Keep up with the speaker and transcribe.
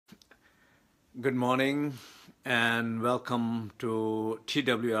Good morning and welcome to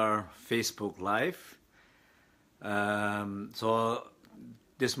TWR Facebook Live. So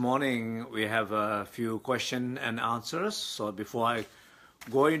this morning we have a few question and answers. So before I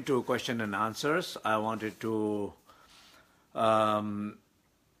go into question and answers, I wanted to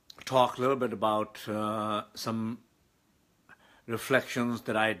talk a little bit about some reflections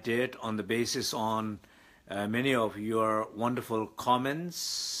that I did on the basis on many of your wonderful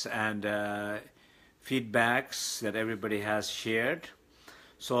comments and feedbacks that everybody has shared.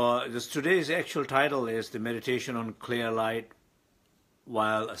 So today's actual title is the meditation on clear light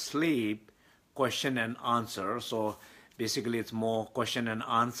while asleep, question and answer. So basically it's more question and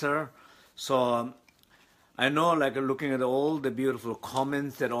answer. So I know, like, looking at all the beautiful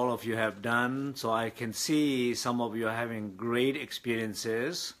comments that all of you have done, so I can see some of you are having great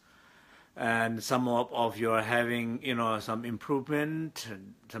experiences and some of you are having, some improvement,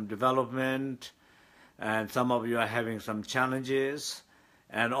 some development, and some of you are having some challenges.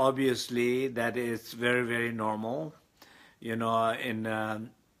 And obviously that is very, very normal.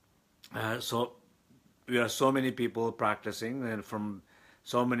 So we are so many people practicing and from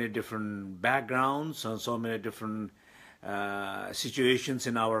so many different backgrounds and so many different situations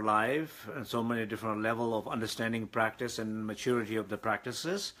in our life and so many different level of understanding practice and maturity of the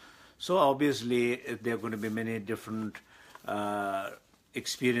practices. So obviously there are going to be many different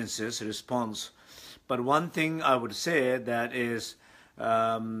experiences, response. But one thing I would say that is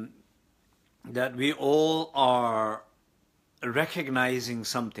that we all are recognizing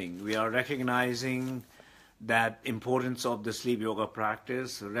something. We are recognizing that importance of the sleep yoga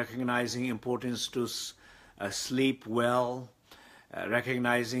practice, recognizing importance to sleep well,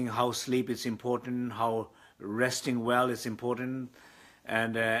 recognizing how sleep is important, how resting well is important,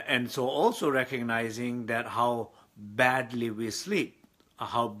 and so also recognizing that how badly we sleep,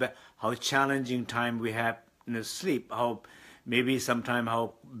 how challenging time we have in the sleep, how maybe sometime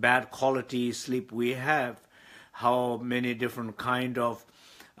how bad quality sleep we have, how many different kind of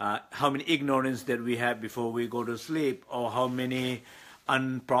how many ignorance that we have before we go to sleep, or how many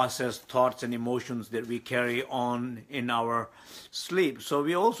unprocessed thoughts and emotions that we carry on in our sleep. So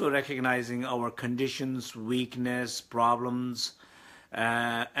we're also recognizing our conditions, weakness, problems,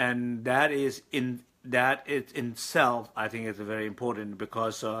 and that is in itself, I think, is very important,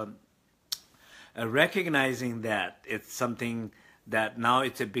 because recognizing that it's something that now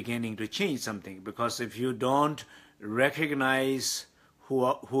it's a beginning to change something. Because if you don't recognize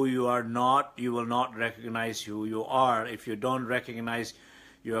who you are not, you will not recognize who you are. If you don't recognize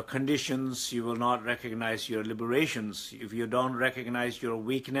your conditions, you will not recognize your liberations. If you don't recognize your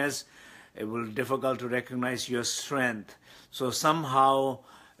weakness, it will be difficult to recognize your strength. So somehow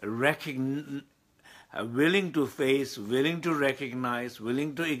willing to face, willing to recognize,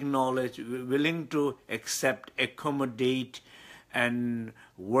 willing to acknowledge, willing to accept, accommodate, and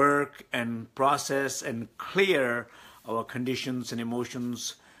work and process and clear our conditions and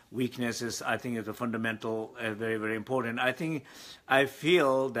emotions, weaknesses, I think is a fundamental, very, very important. I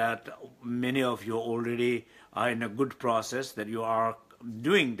feel that many of you already are in a good process, that you are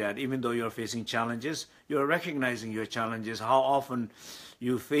doing that. Even though you're facing challenges, you're recognizing your challenges, how often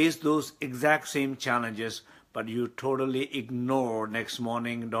you face those exact same challenges, but you totally ignore next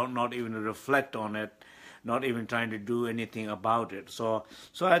morning, not even reflect on it, not even trying to do anything about it. So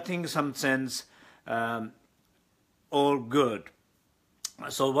I think in some sense, all good.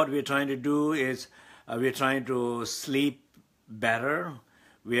 So what we're trying to do is we're trying to sleep better,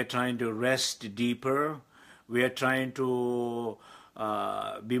 we are trying to rest deeper, we are trying to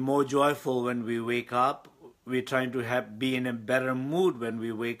be more joyful when we wake up, we're trying to be in a better mood when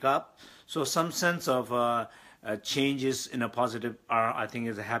we wake up. So some sense of changes in a positive I think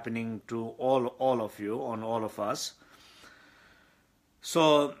is happening to all of you, on all of us.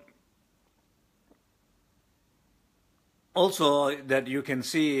 So also that you can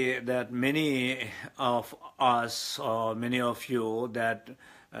see that many of us, or many of you, that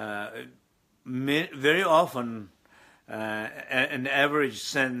very often an average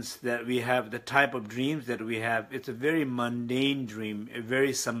sense that we have, the type of dreams that we have, it's a very mundane dream, a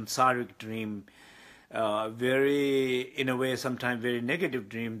very samsaric dream, very, in a way, sometimes very negative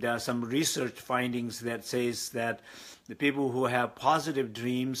dream. There are some research findings that says that the people who have positive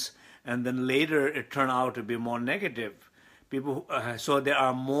dreams and then later it turn out to be more negative. So there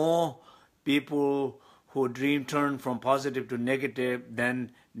are more people who dream turn from positive to negative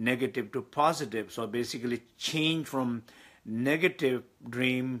than negative to positive. So basically change from negative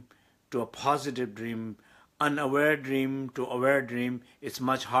dream to a positive dream, unaware dream to aware dream, it's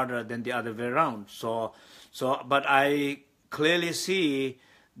much harder than the other way around. But I clearly see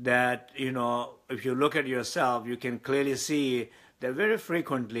that, if you look at yourself, you can clearly see that very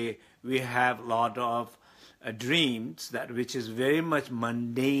frequently we have a lot of dreams, that which is very much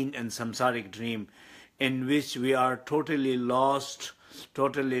mundane and samsaric dream, in which we are totally lost,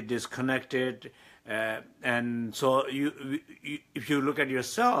 totally disconnected. And so if you look at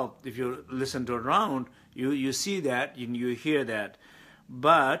yourself, if you listen to around, you see that, you hear that.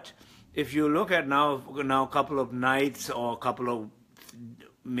 But if you look at now a couple of nights or a couple of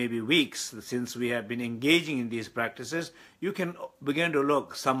maybe weeks since we have been engaging in these practices, you can begin to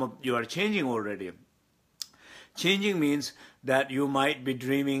look, some of you are changing already. Changing means that you might be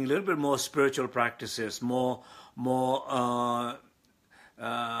dreaming a little bit more spiritual practices, more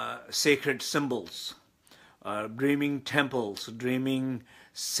sacred symbols, dreaming temples, dreaming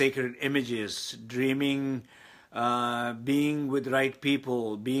sacred images, dreaming being with right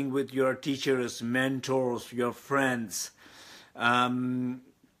people, being with your teachers, mentors, your friends, and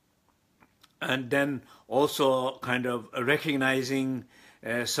then also kind of recognizing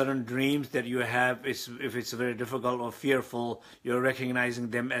certain dreams that you have. If it's very difficult or fearful, you're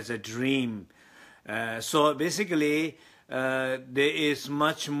recognizing them as a dream. So basically, there is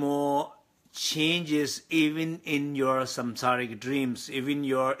much more changes even in your samsaric dreams, even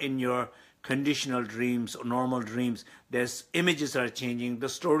in your conditional dreams or normal dreams. There's images are changing, the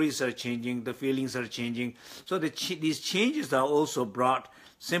stories are changing, the feelings are changing. So these changes are also brought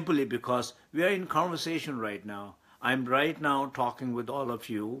simply because we are in conversation right now. I'm right now talking with all of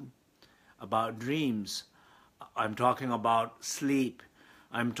you about dreams. I'm talking about sleep.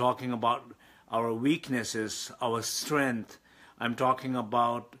 I'm talking about our weaknesses, our strength. I'm talking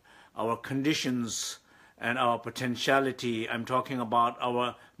about our conditions and our potentiality. I'm talking about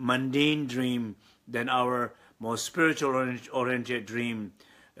our mundane dream, then our more spiritual oriented dream,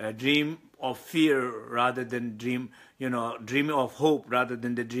 dream of fear rather than dream of hope rather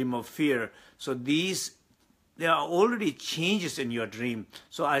than the dream of fear. So there are already changes in your dream.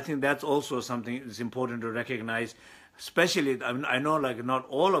 So I think that's also something that's important to recognize, especially, I know like not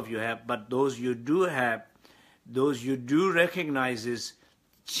all of you have, but those you do have, those you do recognize is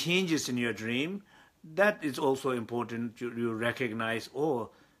changes in your dream. That is also important. You recognize,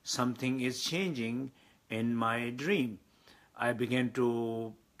 oh, something is changing in my dream. I begin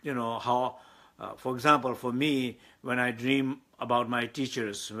to, for example, for me, when I dream about my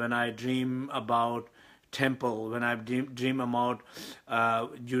teachers, when I dream about temple, when I dream about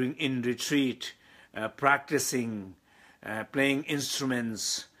in retreat, practicing, playing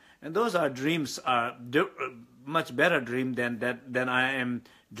instruments, and those are dreams, are much better dream than I am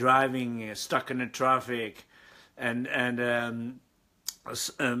driving stuck in the traffic and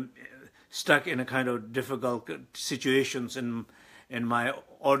stuck in a kind of difficult situations in my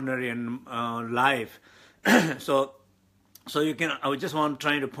ordinary life. so you can. I just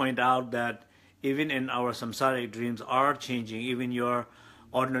trying to point out that even in our samsaric dreams are changing. Even your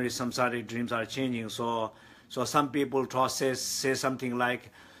ordinary samsaric dreams are changing. So some people say something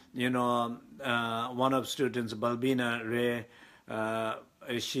like, one of students, Balbina Ray,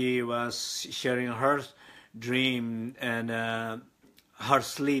 she was sharing her dream and her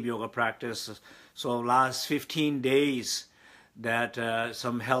sleep yoga practice. So last 15 days that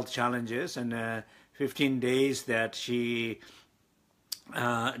some health challenges, and 15 days that she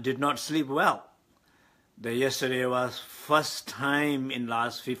did not sleep well. Yesterday was first time in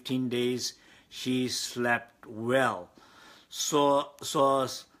last 15 days she slept well. So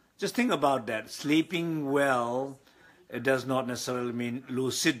just think about that. Sleeping well, it does not necessarily mean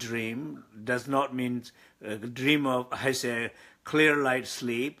lucid dream, does not mean dream of, I say, clear light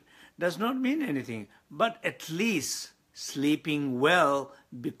sleep, does not mean anything. But at least sleeping well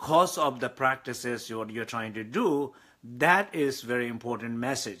because of the practices you're trying to do, that is very important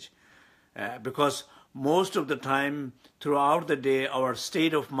message. Because most of the time throughout the day, our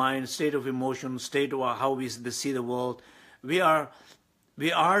state of mind, state of emotion, state of how we see the world, we are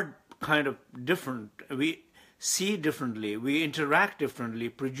kind of different. We see differently, we interact differently,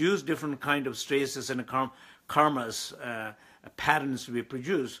 produce different kind of stresses and karmas, patterns we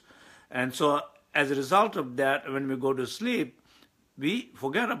produce. And so as a result of that, when we go to sleep, we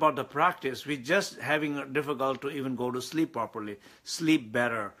forget about the practice. We're just having a difficult to even go to sleep properly, sleep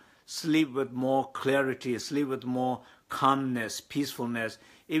better, sleep with more clarity, sleep with more calmness, peacefulness,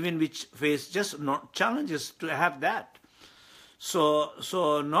 even which face just not challenges to have that. So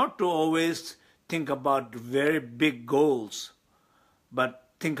not to always think about very big goals, but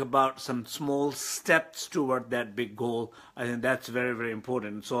think about some small steps toward that big goal. I think that's very, very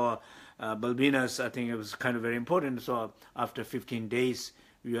important. So Balbina's, I think it was kind of very important. So after 15 days,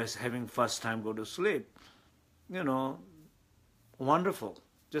 we were having first time go to sleep. Wonderful.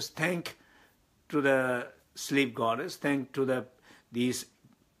 Just thank to the sleep goddess, thank to these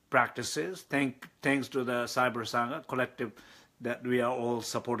practices, thanks to the Cyber Sangha collective that we are all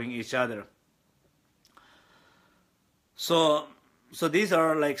supporting each other. So these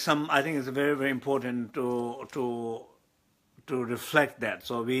are like some, I think it's very, very important to reflect that.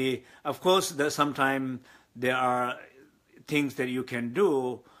 So we, of course, sometimes there are things that you can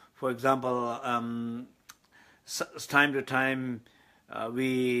do. For example, time to time,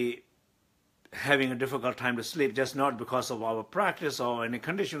 we having a difficult time to sleep, just not because of our practice or any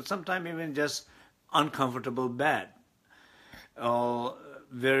condition, sometimes even just uncomfortable bed, or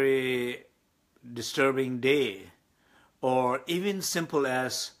very disturbing day, or even simple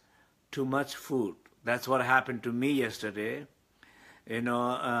as too much food. That's what happened to me yesterday. You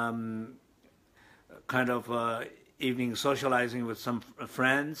know, kind of evening socializing with some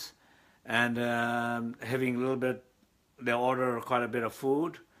friends, and having a little bit, they order quite a bit of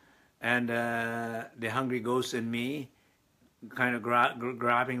food, and the hungry ghost in me kind of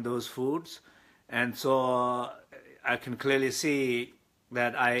grabbing those foods, and so I can clearly see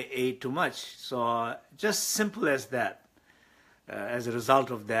that I ate too much. So just simple as that, as a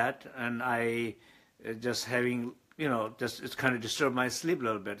result of that, and I just having, you know, just it's kind of disturbed my sleep a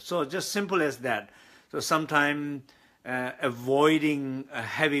little bit. So just simple as that. So sometimes avoiding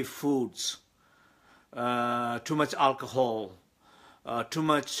heavy foods, too much alcohol, too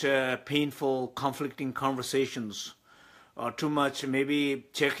much painful, conflicting conversations, or too much maybe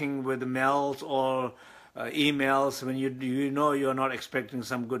checking with the mails or emails when you know you're not expecting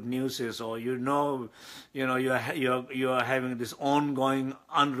some good news, or you know you are having this ongoing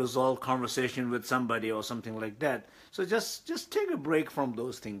unresolved conversation with somebody or something like that. So just take a break from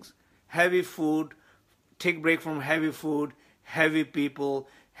those things. Heavy food, take a break from heavy food, heavy people,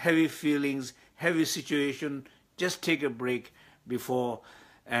 heavy feelings, heavy situation. Just take a break before,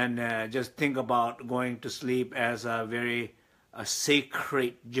 and just think about going to sleep as a very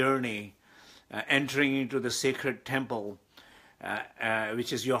sacred journey, entering into the sacred temple,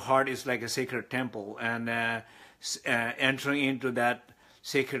 which is your heart is like a sacred temple, and entering into that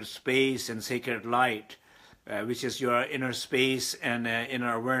sacred space and sacred light, which is your inner space and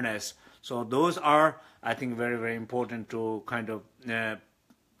inner awareness. So those are, I think, very, very important to kind of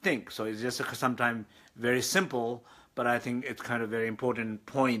think. So it's just sometimes very simple, but I think it's kind of very important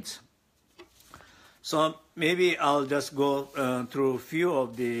points. So maybe I'll just go through a few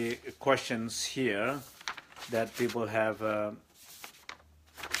of the questions here that people have.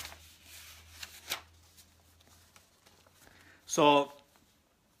 So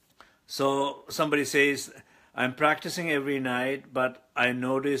somebody says, I'm practicing every night, but I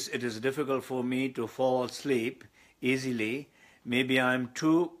notice it is difficult for me to fall asleep easily. Maybe I'm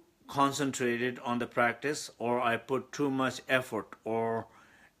too concentrated on the practice, or I put too much effort, or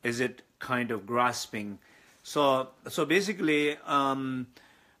is it kind of grasping? So basically,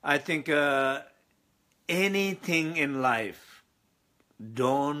 I think anything in life,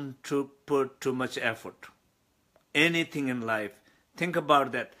 don't put too much effort. Anything in life, think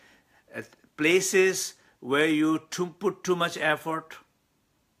about that. Places where you put too much effort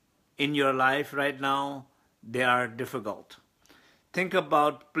in your life right now, they are difficult. Think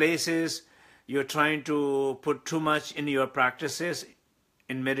about places you're trying to put too much in your practices,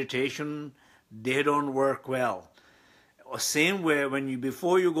 in meditation, they don't work well. Or same way, when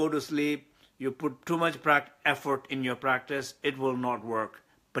before you go to sleep, you put too much effort in your practice, it will not work,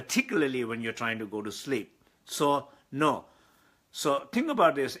 particularly when you're trying to go to sleep. So, no. So think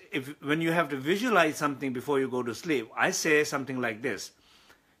about this. When you have to visualize something before you go to sleep, I say something like this.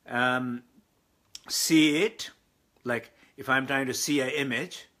 See it, like if I'm trying to see an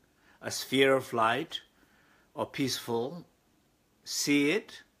image, a sphere of light or peaceful, see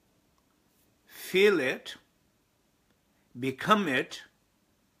it, feel it, become it,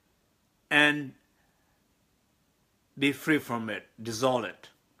 and be free from it, dissolve it.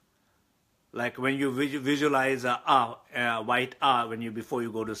 Like when you visualize a white before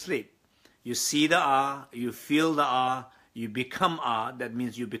you go to sleep. You see the you feel the you become that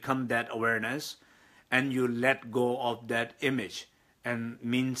means you become that awareness, and you let go of that image, and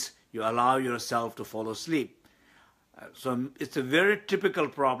means you allow yourself to fall asleep. So it's a very typical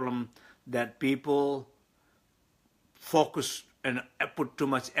problem that people focus and put too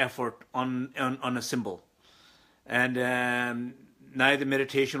much effort on a symbol. And neither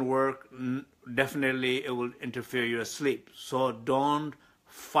meditation work, definitely it will interfere your sleep. So don't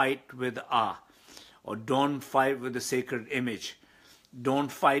fight with or don't fight with the sacred image.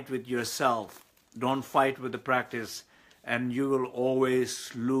 Don't fight with yourself. Don't fight with the practice, and you will always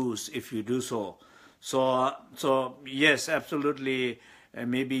lose if you do so. So yes, absolutely,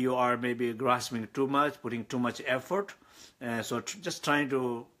 maybe you are grasping too much, putting too much effort. So just trying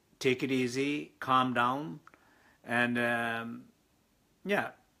to take it easy, calm down, and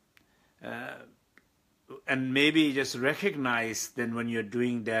and maybe just recognize then when you're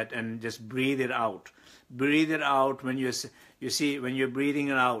doing that, and just breathe it out. Breathe it out when you see when you're breathing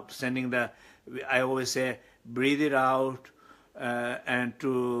it out, sending the. I always say breathe it out, and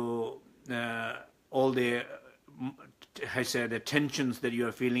to all the the tensions that you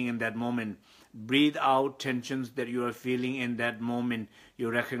are feeling in that moment. Breathe out tensions that you are feeling in that moment. You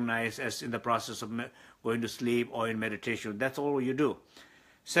recognize as in the process of going to sleep or in meditation. That's all you do.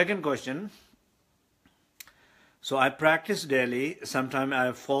 Second question. So I practice daily. Sometimes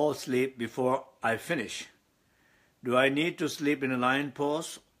I fall asleep before I finish. Do I need to sleep in a lion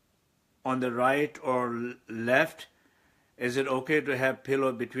pose on the right or left? Is it okay to have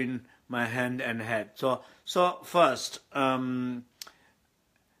pillow between my hand and head? So first, so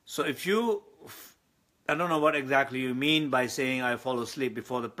if you, I don't know what exactly you mean by saying I fall asleep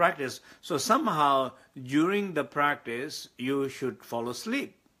before the practice. So somehow during the practice you should fall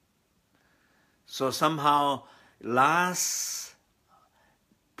asleep. So somehow last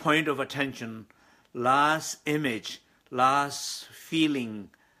point of attention, last image, last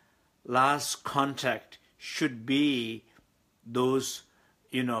feeling, last contact should be those,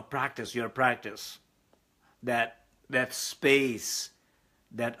 practice, your practice. That space,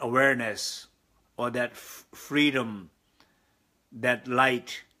 that awareness, or that freedom, that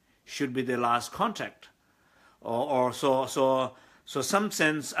light should be the last contact. So some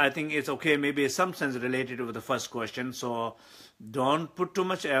sense, I think it's okay, maybe some sense related to the first question. So don't put too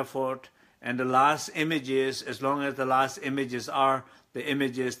much effort. And the last images, as long as the last images are the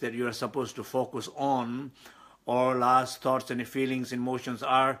images that you are supposed to focus on, or last thoughts and feelings, emotions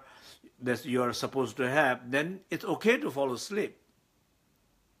are that you are supposed to have, then it's okay to fall asleep.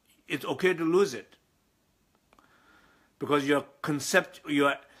 It's okay to lose it. Because your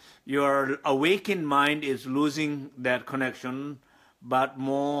awakened mind is losing that connection, but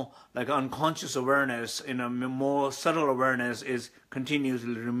more like unconscious awareness, in a more subtle awareness, is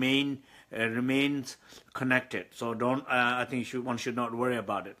continuously remains connected. So don't. I think one should not worry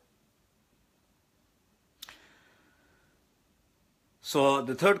about it. So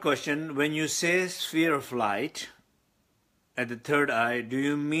the third question: when you say sphere of light at the third eye, do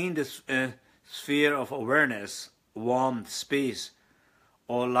you mean the sphere of awareness, warmth, space,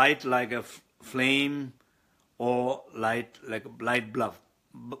 or light like a flame, or light like a light bulb?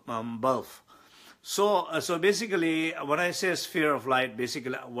 So basically, when I say sphere of light,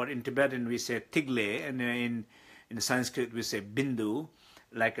 basically what in Tibetan we say tigle, and in Sanskrit we say bindu,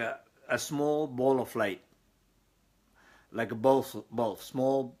 like a small ball of light, like a bulb,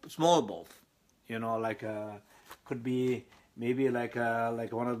 small bulb, like could be maybe like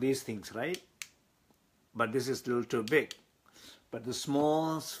one of these things, right? But this is a little too big. But the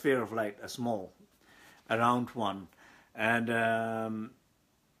small sphere of light, a small, a round one, and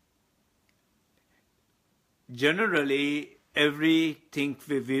generally everything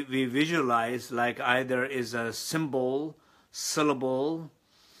we visualize like either is a symbol, syllable,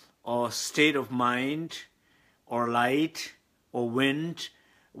 or state of mind, or light, or wind,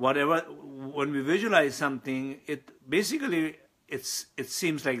 whatever. When we visualize something, it basically it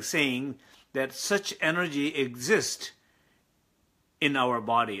seems like saying that such energy exists in our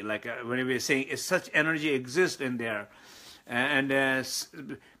body. Like when we're saying such energy exists in there, and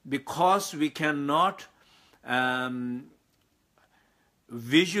because we cannot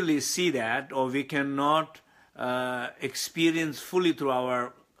visually see that, or we cannot experience fully through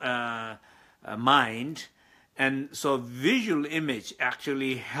our mind, and so visual image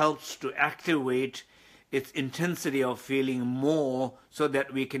actually helps to activate its intensity of feeling more, so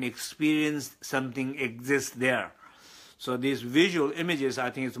that we can experience something exists there. So these visual images,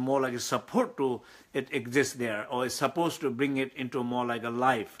 I think it's more like a support to it exists there, or it's supposed to bring it into more like a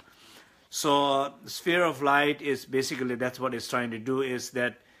life. So sphere of light is basically, that's what it's trying to do, is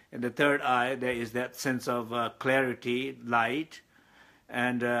that in the third eye there is that sense of clarity, light,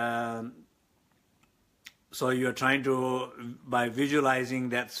 and so you're trying to, by visualizing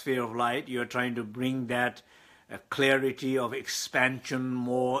that sphere of light, you're trying to bring that clarity of expansion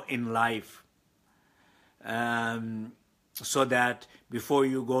more in life. So that before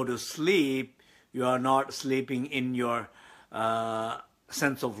you go to sleep, you are not sleeping in your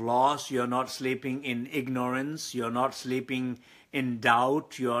sense of loss, you're not sleeping in ignorance, you're not sleeping in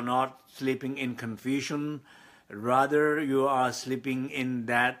doubt, you're not sleeping in confusion. Rather, you are sleeping in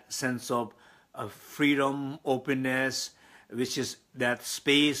that sense of freedom, openness, which is that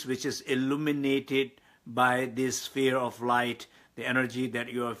space which is illuminated by this sphere of light the energy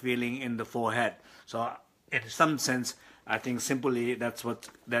that you are feeling in the forehead. So in some sense, I think simply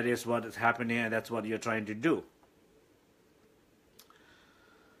that is what is happening, and that's what you're trying to do.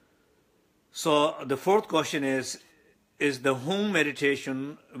 So the fourth question is the home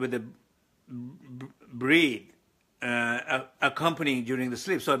meditation with the breathe accompanying during the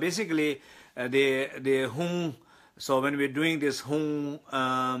sleep? So basically, the home. So when we're doing this home,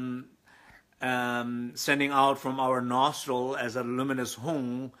 sending out from our nostril as a luminous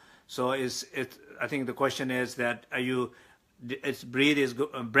home. So I think the question is that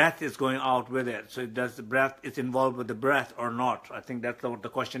breath is going out with it. So does the breath is involved with the breath or not? I think that's what the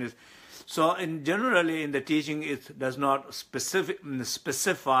question is. So generally in the teaching, it does not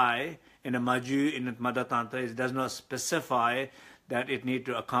specify in a Maju, in a Mada Tantra, it does not specify that it need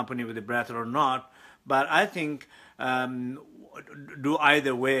to accompany with the breath or not. But I think do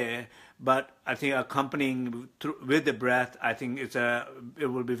either way. But I think accompanying with the breath, I think it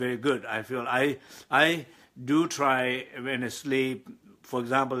will be very good. I feel I do try when I sleep. For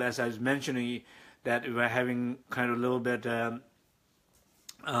example, as I was mentioning, that we're having kind of a little bit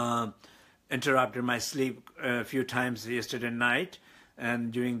interrupted my sleep a few times yesterday night,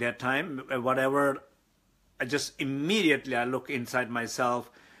 and during that time, whatever, I just immediately I look inside myself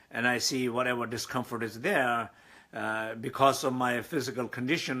and I see whatever discomfort is there because of my physical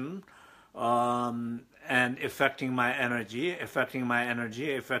condition. And affecting my energy, affecting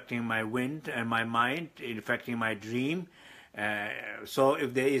my wind and my mind, affecting my dream. So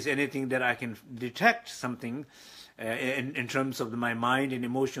if there is anything that I can detect something in terms of my mind and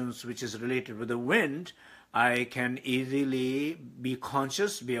emotions which is related with the wind, I can easily be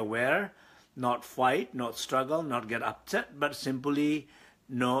conscious, be aware, not fight, not struggle, not get upset, but simply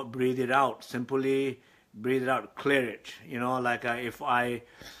breathe it out. Simply breathe it out, clear it. Like if I...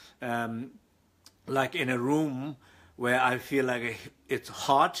 like in a room where I feel like it's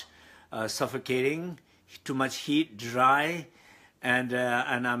hot, suffocating, too much heat, dry, and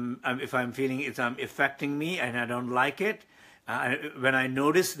if I'm feeling it's affecting me and I don't like it, when I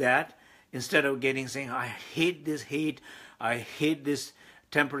notice that, instead of saying I hate this heat, I hate this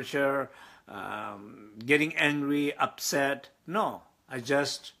temperature, getting angry, upset, no, I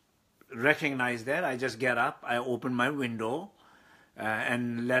just recognize that. I just get up, I open my window,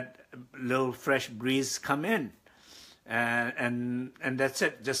 and let a little fresh breeze come in, and that's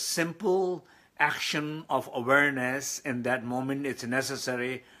it. Just simple action of awareness in that moment. It's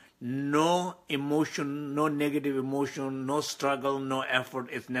necessary. No emotion, no negative emotion, no struggle, no effort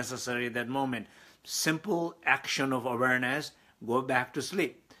is necessary at that moment. Simple action of awareness. Go back to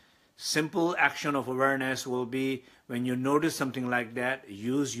sleep. Simple action of awareness will be when you notice something like that,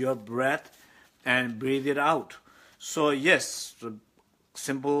 use your breath and breathe it out. So yes, the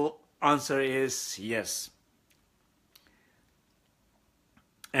simple answer is yes.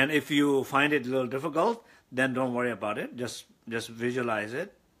 And if you find it a little difficult, then don't worry about it. Just visualize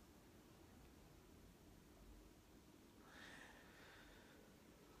it.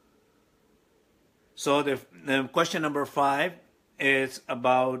 So the question number 5 is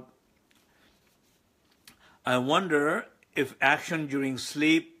about, I wonder if action during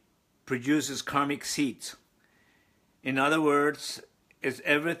sleep produces karmic seeds. In other words, is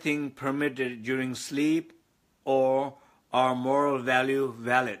everything permitted during sleep, or are moral value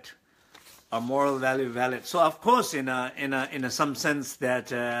valid? Are moral value valid? So of course, in some sense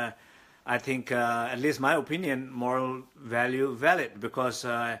that I think, at least my opinion, moral value valid, because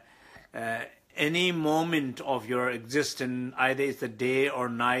any moment of your existence, either it's the day or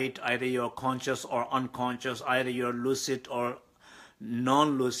night, either you're conscious or unconscious, either you're lucid or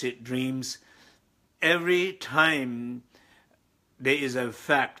non-lucid dreams, every time there is a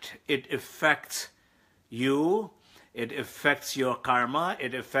fact, it affects you, it affects your karma,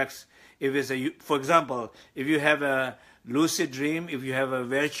 it affects, if it's for example, if you have a lucid dream, if you have a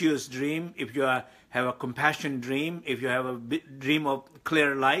virtuous dream, if you have a compassion dream, if you have a dream of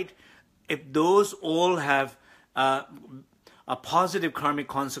clear light, if those all have a positive karmic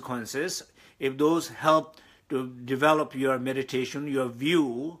consequences, if those help to develop your meditation, your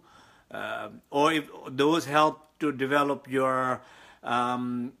view, or if those help to develop your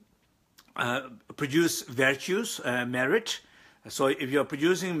produce virtues, merit. So if you're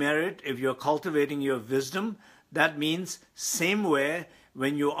producing merit, if you're cultivating your wisdom, that means same way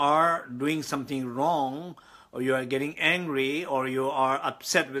when you are doing something wrong, or you are getting angry, or you are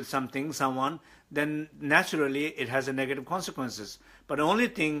upset with someone, then naturally it has a negative consequences. But the only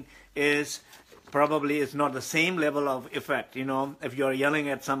thing is, probably it's not the same level of effect. If you're yelling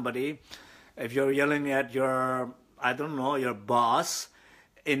at somebody, if you're yelling at your, I don't know, your boss,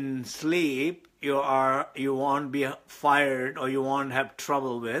 in sleep, you won't be fired or you won't have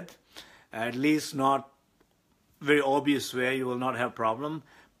trouble with, at least not very obvious way. You will not have problem.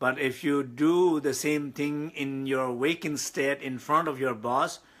 But if you do the same thing in your waking state in front of your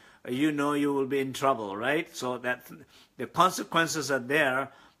boss, you know you will be in trouble, right? So that the consequences are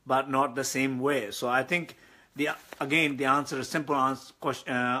there, but not the same way. So I think the answer, simple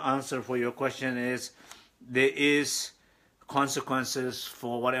answer for your question is there is consequences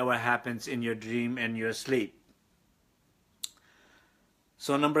for whatever happens in your dream and your sleep.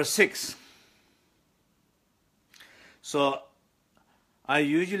 So number 6. So I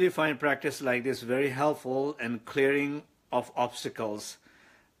usually find practice like this very helpful in clearing of obstacles.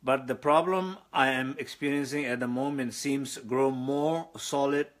 But the problem I am experiencing at the moment seems to grow more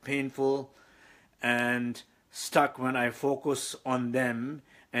solid, painful, and stuck when I focus on them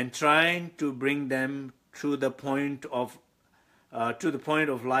and trying to bring them to the point of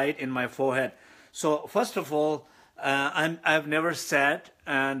light in my forehead. So first of all, I've never said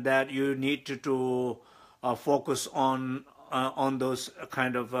that you need to focus on those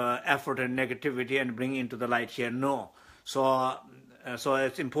kind of effort and negativity and bring into the light here. No. So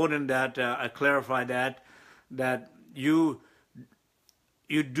it's important that I clarify that you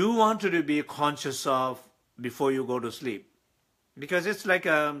do want to be conscious of before you go to sleep, because it's like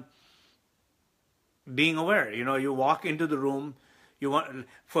being aware. You walk into the room.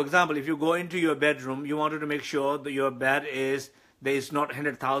 For example, if you go into your bedroom, you wanted to make sure that your bed there is not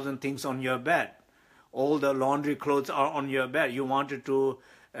 100,000 things on your bed. All the laundry clothes are on your bed. You wanted to,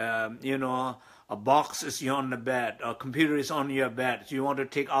 a box is on the bed, a computer is on your bed. So you want to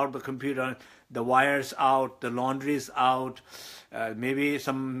take out the computer, the wires out, the laundry is out, maybe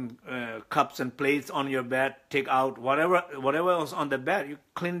some cups and plates on your bed, take out whatever was on the bed, you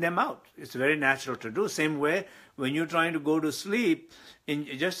clean them out. It's very natural to do. Same way, when you're trying to go to sleep,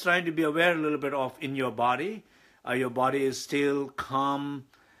 just trying to be aware a little bit of in your body is still calm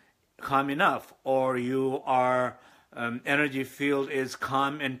enough, or your energy field is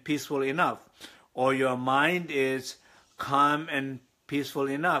calm and peaceful enough, or your mind is calm and peaceful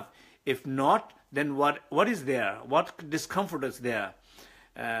enough. If not, then what is there? What discomfort is there?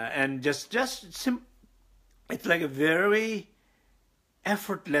 And it's like a very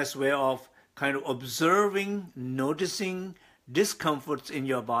effortless way of kind of observing, noticing discomforts in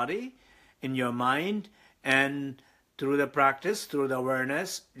your body, in your mind, and through the practice, through the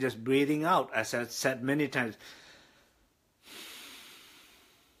awareness, just breathing out, as I've said many times.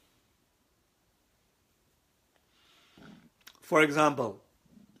 For example,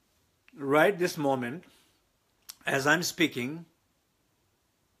 right this moment, as I'm speaking,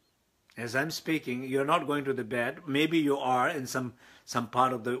 you're not going to the bed. Maybe you are in some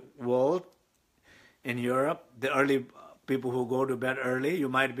part of the world. In Europe, the early people who go to bed early, you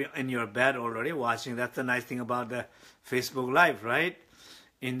might be in your bed already watching. That's the nice thing about the Facebook Live, right?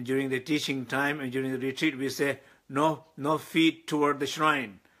 During the teaching time and during the retreat, we say, no feet toward the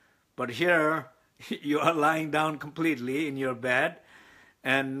shrine. But here, you are lying down completely in your bed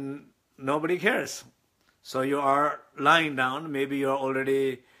and nobody cares. So you are lying down, maybe you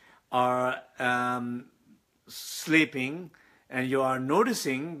already are sleeping, and you are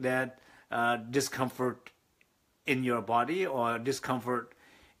noticing that discomfort in your body or discomfort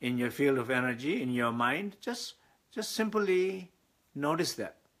in your field of energy, in your mind. Just simply notice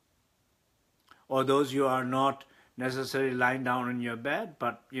that. Or those you are not necessarily lying down in your bed,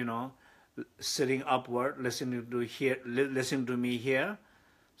 but sitting upward, listening to me here.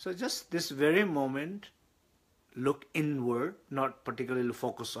 So just this very moment, look inward, not particularly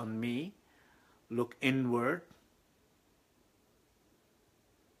focus on me. Look inward.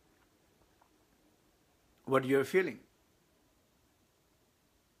 What you're feeling.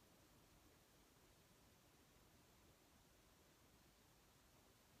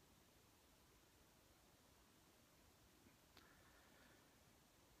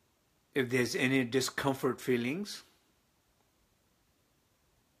 If there's any discomfort feelings,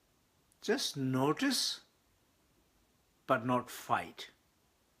 just notice, but not fight.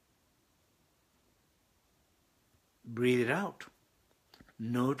 Breathe it out.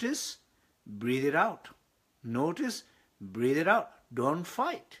 Notice, breathe it out. Notice, breathe it out. Don't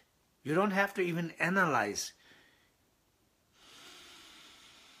fight. You don't have to even analyze.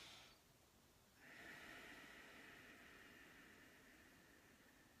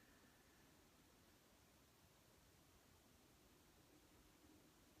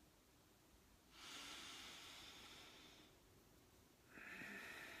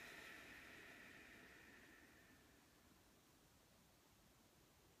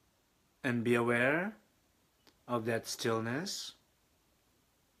 And be aware of that stillness.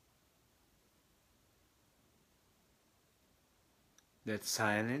 that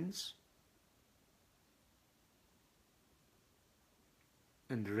silence,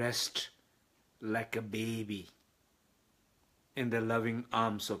 and rest like a baby in the loving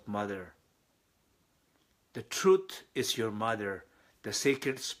arms of Mother. The truth is your mother. The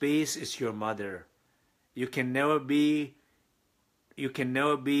sacred space is your mother. You can never be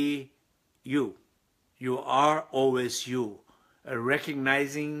you. You are always you.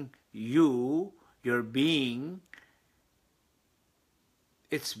 Recognizing you, your being,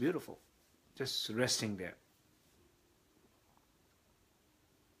 it's beautiful. Just resting there.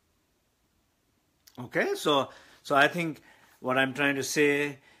 Okay, so I think what I'm trying to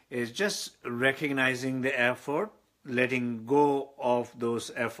say is just recognizing the effort, letting go of those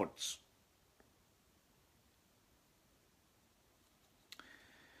efforts.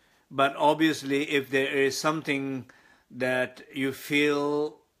 But obviously, if there is something that you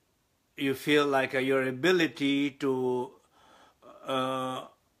feel like your ability to,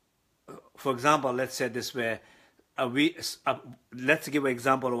 for example, let's say this way, let's give an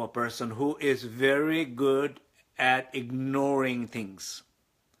example of a person who is very good at ignoring things,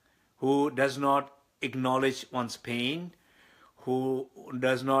 who does not acknowledge one's pain, who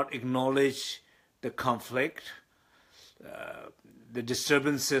does not acknowledge the conflict, the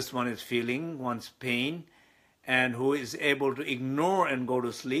disturbances one is feeling, one's pain, and who is able to ignore and go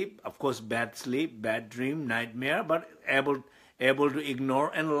to sleep. Of course, bad sleep, bad dream, nightmare, but able to ignore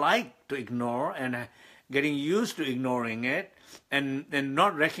and like to ignore and getting used to ignoring it, and then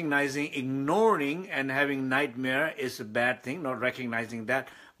not recognizing ignoring and having nightmare is a bad thing, not recognizing that,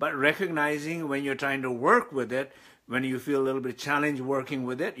 but recognizing when you're trying to work with it, when you feel a little bit challenged working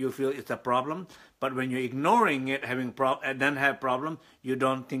with it, you feel it's a problem. But when you're ignoring it, then have problem, you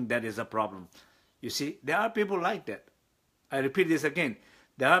don't think that is a problem. You see, there are people like that. I repeat this again.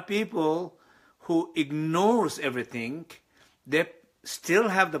 There are people who ignores everything. They still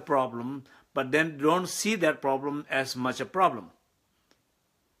have the problem, but then don't see that problem as much a problem.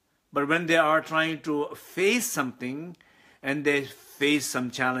 But when they are trying to face something, and they face some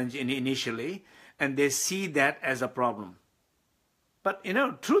challenge initially, and they see that as a problem. But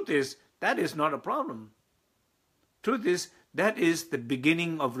truth is, that is not a problem. Truth is, that is the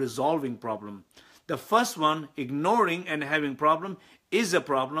beginning of resolving problem. The first one, ignoring and having problem, is a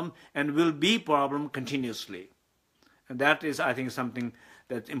problem and will be problem continuously. And that is, I think, something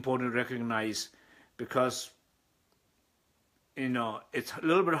that's important to recognize, because it's a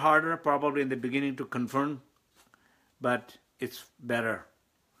little bit harder probably in the beginning to confirm, but it's better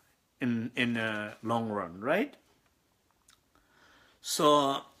in the long run, right?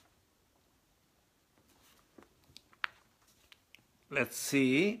 So let's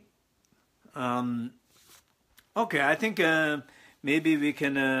see. Okay, I think maybe we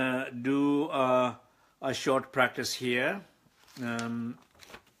can do a short practice here.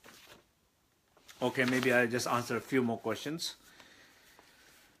 Okay, maybe I'll just answer a few more questions.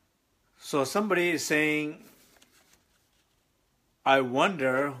 So somebody is saying, I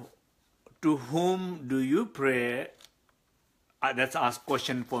wonder, to whom do you pray? That's a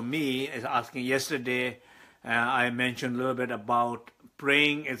question for me. Is asking yesterday. I mentioned a little bit about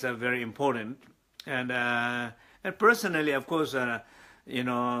praying is a very important, and personally, of course,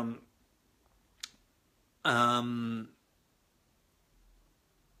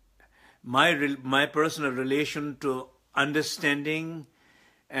 my personal relation to understanding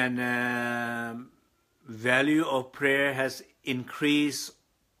and value of prayer has increased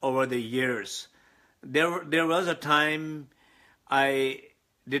over the years. There was a time I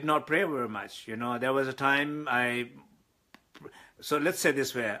did not pray very much. There was a time so let's say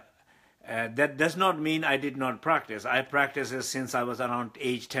this way, that does not mean I did not practice. I practiced since I was around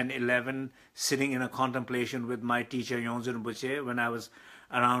age 10, 11, sitting in a contemplation with my teacher, Yonzin Rinpoche, when I was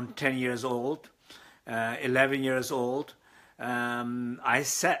around 10 years old, 11 years old. I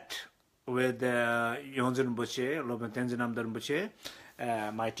sat with Yonzin Rinpoche, Tenzin Rinpoche,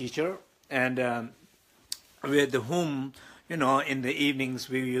 my teacher, and with whom, in the evenings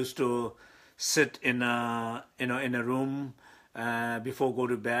we used to sit in a room before go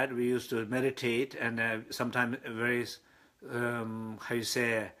to bed. We used to meditate, and sometimes very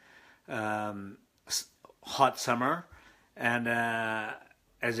hot summer, and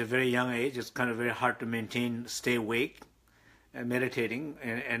as a very young age, it's kind of very hard to stay awake and meditating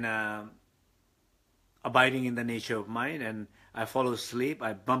and abiding in the nature of mind. And I fall asleep.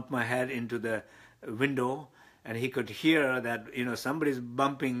 I bump my head into the window, and he could hear that somebody's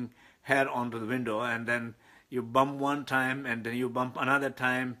bumping head onto the window, and then you bump one time, and then you bump another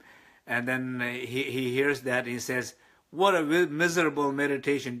time, and then he hears that, and he says, "What a miserable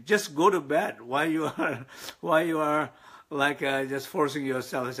meditation! Just go to bed. Why you are like just forcing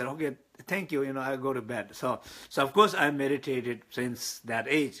yourself. I said, okay, thank you, I'll go to bed. So of course I meditated since that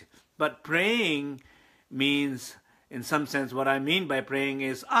age. But praying means, in some sense, what I mean by praying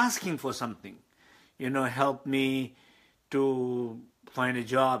is asking for something. Help me to find a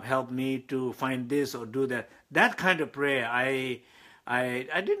job, help me to find this or do that. That kind of prayer, I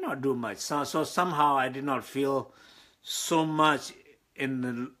did not do much. So somehow I did not feel so much in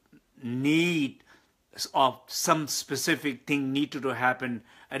the need of some specific thing needed to happen.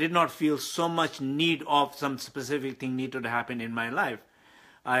 I did not feel so much need of some specific thing needed to happen in my life.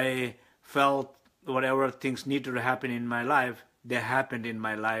 I felt whatever things needed to happen in my life, they happened in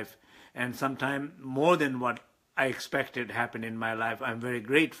my life. And sometimes more than what I expected happened in my life. I'm very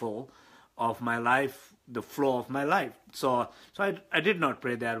grateful of my life, the flow of my life. So I did not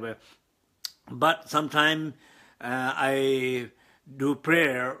pray that way. But sometimes I do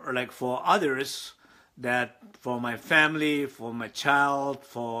prayer like for others, that for my family, for my child,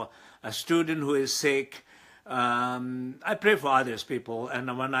 for a student who is sick. I pray for others, people,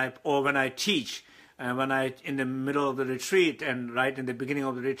 and when I teach, when I in the middle of the retreat and right in the beginning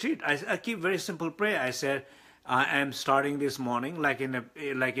of the retreat, I keep very simple prayer. I said, I am starting this morning, like even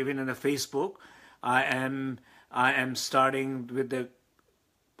in the Facebook, I am starting with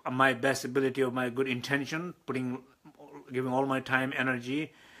my best ability of my good intention, giving all my time,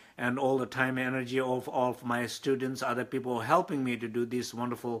 energy, and all the time and energy of all of my students, other people helping me to do this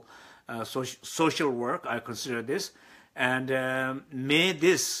wonderful social work. I consider this, and may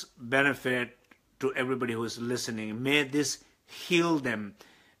this benefit to everybody who is listening. May this heal them.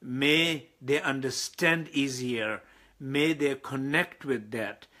 May they understand easier. May they connect with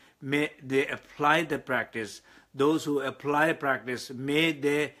that. May they apply the practice. Those who apply practice, may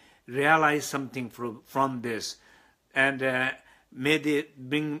they realize something from this. And may they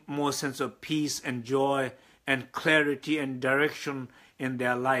bring more sense of peace and joy and clarity and direction in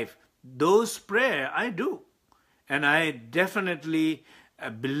their life. Those prayer I do. And I definitely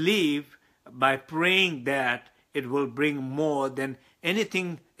believe by praying that it will bring more than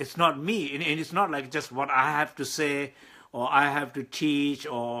anything. It's not me. And it's not like just what I have to say or I have to teach,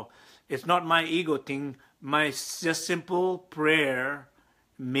 or it's not my ego thing. My just simple prayer,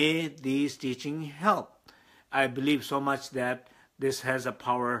 may these teaching help. I believe so much that this has a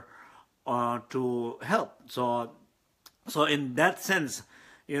power to help. So in that sense,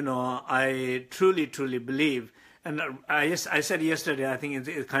 I truly believe. And I said yesterday, I think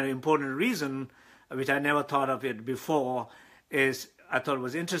it's kind of important reason, which I never thought of it before, is I thought it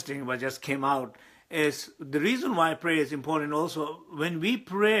was interesting, but just came out, is the reason why prayer is important also. When we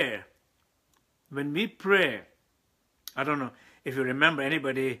pray, I don't know if you remember,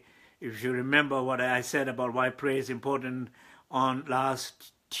 anybody, if you remember what I said about why prayer is important on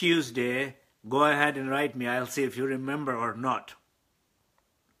last Tuesday, go ahead and write me. I'll see if you remember or not.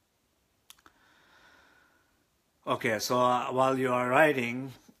 Okay, so while you are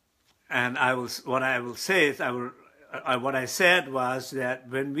writing, and what I will say is, what I said was that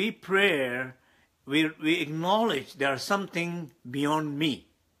when we pray, we acknowledge there's something beyond me.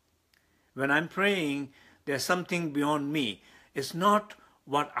 When I'm praying, there's something beyond me. It's not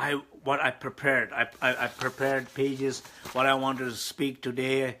what I prepared. I prepared pages, what I wanted to speak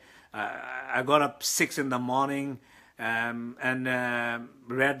today. I got up 6 in the morning and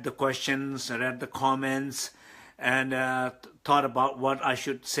read the questions, read the comments, and thought about what I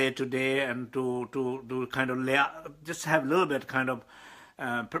should say today, and to kind of just have a little bit kind of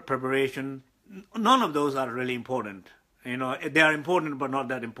preparation. None of those are really important. They are important, but not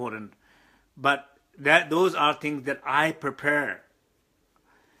that important. But those are things that I prepare.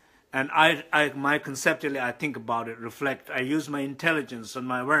 And my conceptually, I think about it, reflect. I use my intelligence and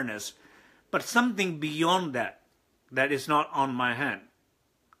my awareness. But something beyond that is not on my hand.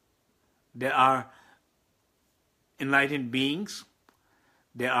 There are enlightened beings.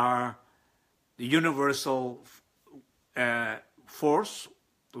 There are the universal force,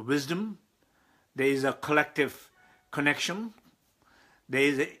 wisdom. There is a collective connection. There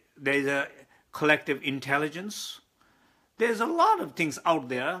is a collective intelligence. There's a lot of things out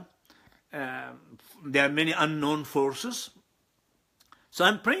there. There are many unknown forces. So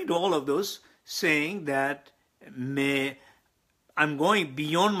I'm praying to all of those, saying that I'm going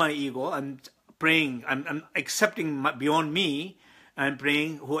beyond my ego. I'm praying, I'm accepting beyond me. I'm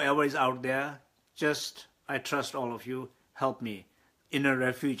praying, whoever is out there, I trust all of you, help me. Inner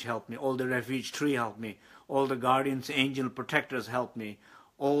refuge, help me. All the refuge tree, help me. All the guardians, angel protectors, help me.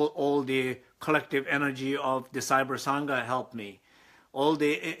 All the collective energy of the Cyber Sangha, help me. All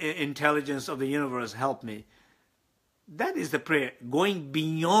the intelligence of the universe, help me. That is the prayer. Going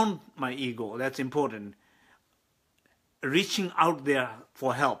beyond my ego, that's important. reaching out there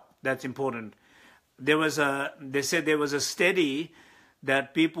for help. That's important. They said there was a study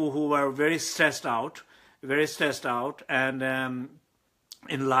that people who were very stressed out, and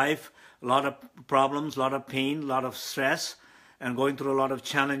in life, a lot of problems, a lot of pain, a lot of stress, and going through a lot of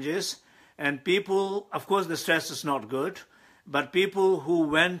challenges. And people, of course, the stress is not good, but people who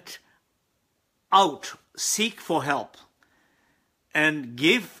went out, seek for help, and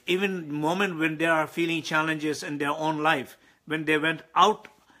give, even moment when they are feeling challenges in their own life, when they went out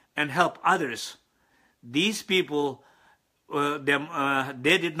and help others, these people,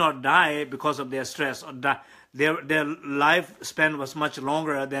 they did not die because of their stress, or their lifespan was much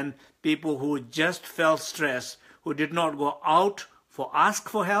longer than people who just felt stress, who did not go out for ask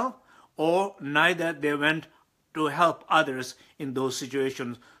for help, or neither they went to help others in those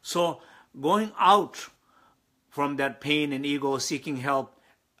situations. So going out from that pain and ego, seeking help,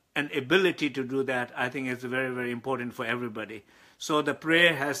 and ability to do that, I think is very, very important for everybody. So the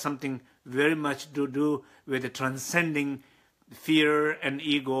prayer has something very much to do with the transcending fear and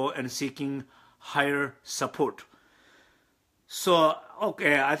ego and seeking higher support. So,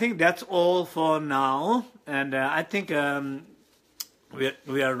 okay, I think that's all for now. And I think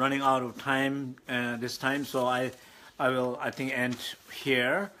we are running out of time this time. So I will, I think, end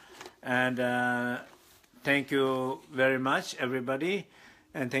here. And thank you very much, everybody.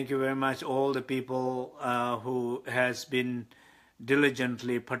 And thank you very much, all the people who has been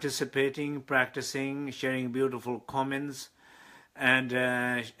diligently participating, practicing, sharing beautiful comments, and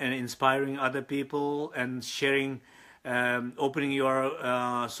inspiring other people, and sharing, opening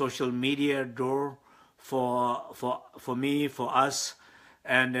your social media door for me, for us,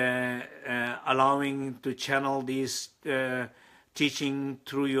 and allowing to channel these teaching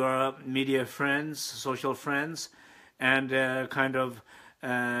through your media friends, social friends, and kind of,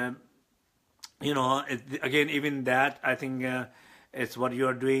 you know, again, even that, I think it's what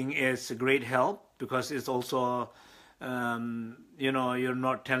you're doing is a great help, because it's also, you know, you're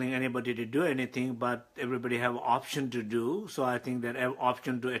not telling anybody to do anything, but everybody have option to do. So I think that have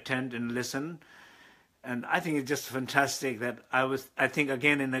option to attend and listen. And I think it's just fantastic that I think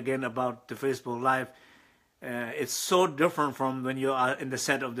again and again about the Facebook Live. It's so different from when you are in the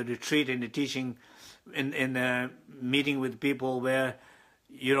set of the retreat and the teaching, in the meeting with people, where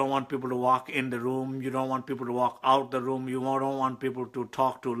you don't want people to walk in the room, you don't want people to walk out the room, you don't want people to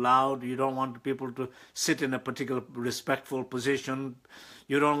talk too loud, you don't want people to sit in a particular respectful position,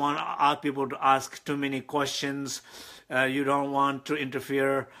 you don't want people to ask too many questions, you don't want to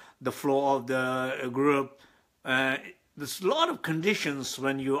interfere the flow of the group. There's a lot of conditions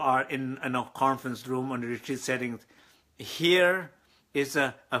when you are in a conference room or a retreat setting. Here is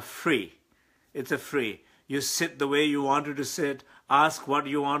a free. It's a free. You sit the way you wanted to sit, ask what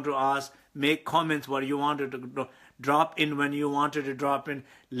you want to ask, make comments what you wanted to do, drop in when you wanted to drop in,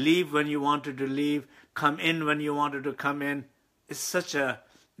 leave when you wanted to leave, come in when you wanted to come in. It's such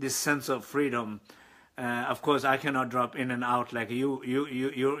this sense of freedom. Of course, I cannot drop in and out like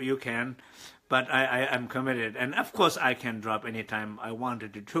you can, but I am committed. And of course, I can drop anytime I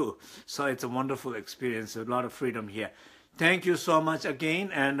wanted to do. So it's a wonderful experience, a lot of freedom here. Thank you so much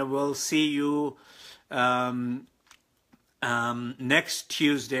again, and we'll see you next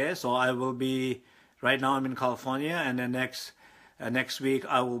Tuesday. So I will be, right now I'm in California, and then next week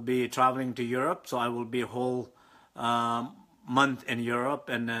I will be traveling to Europe. So I will be a whole month in Europe,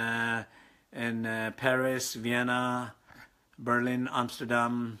 and in Paris, Vienna, Berlin,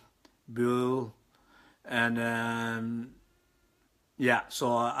 Amsterdam, Buhl, and yeah,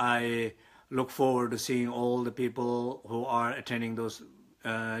 so I look forward to seeing all the people who are attending those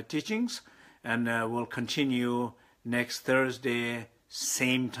teachings, and we'll continue next Thursday,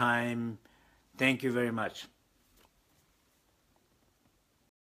 same time. Thank you very much.